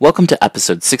Welcome to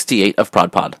episode 68 of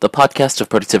ProdPod, the podcast of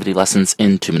productivity lessons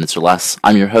in 2 minutes or less.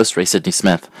 I'm your host, Ray Sidney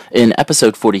Smith. In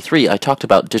episode 43, I talked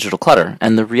about digital clutter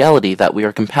and the reality that we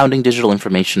are compounding digital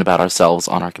information about ourselves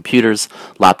on our computers,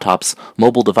 laptops,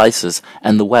 mobile devices,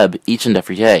 and the web each and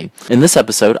every day. In this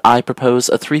episode, I propose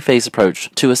a three-phase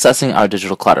approach to assessing our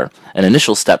digital clutter, an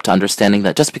initial step to understanding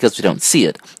that just because we don't see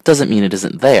it doesn't mean it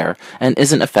isn't there and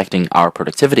isn't affecting our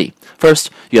productivity.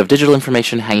 First, you have digital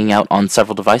information hanging out on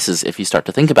several devices if you start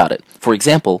to think about it. For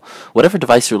example, whatever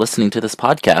device you're listening to this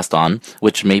podcast on,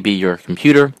 which may be your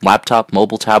computer, laptop,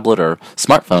 mobile tablet, or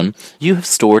smartphone, you have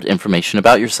stored information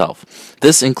about yourself.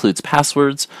 This includes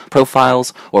passwords,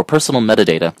 profiles, or personal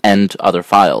metadata, and other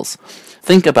files.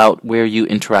 Think about where you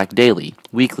interact daily,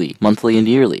 weekly, monthly, and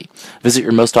yearly. Visit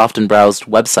your most often browsed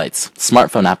websites,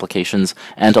 smartphone applications,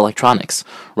 and electronics.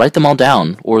 Write them all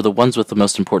down, or the ones with the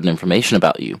most important information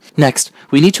about you. Next,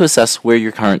 we need to assess where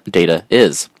your current data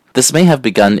is. This may have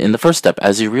begun in the first step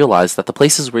as you realize that the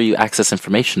places where you access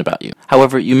information about you.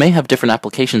 However, you may have different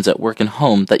applications at work and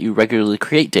home that you regularly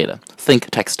create data. Think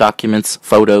text documents,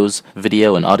 photos,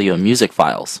 video, and audio and music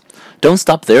files. Don't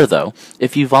stop there, though.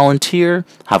 If you volunteer,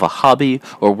 have a hobby,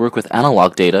 or work with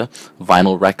analog data,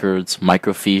 vinyl records,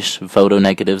 microfiche, photo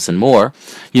negatives, and more,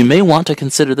 you may want to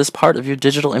consider this part of your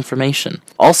digital information.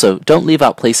 Also, don't leave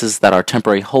out places that are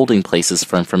temporary holding places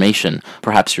for information,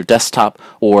 perhaps your desktop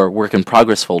or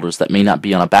work-in-progress folders that may not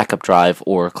be on a backup drive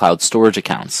or cloud storage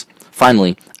accounts.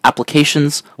 Finally,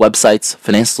 applications, websites,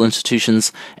 financial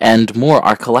institutions, and more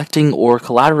are collecting or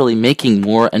collaterally making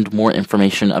more and more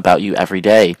information about you every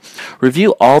day.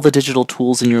 Review all the digital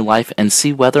tools in your life and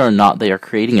see whether or not they are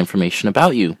creating information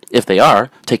about you. If they are,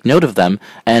 take note of them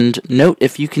and note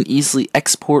if you can easily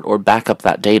export or back up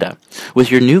that data.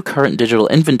 With your new current digital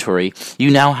inventory,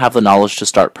 you now have the knowledge to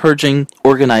start purging,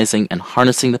 organizing, and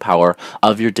harnessing the power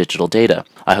of your digital data.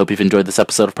 I hope you've enjoyed this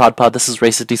episode of ProdPod. This is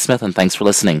Ray Sidney Smith, and thanks for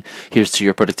listening. Here's to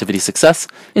your productivity success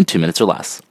in 2 minutes or less.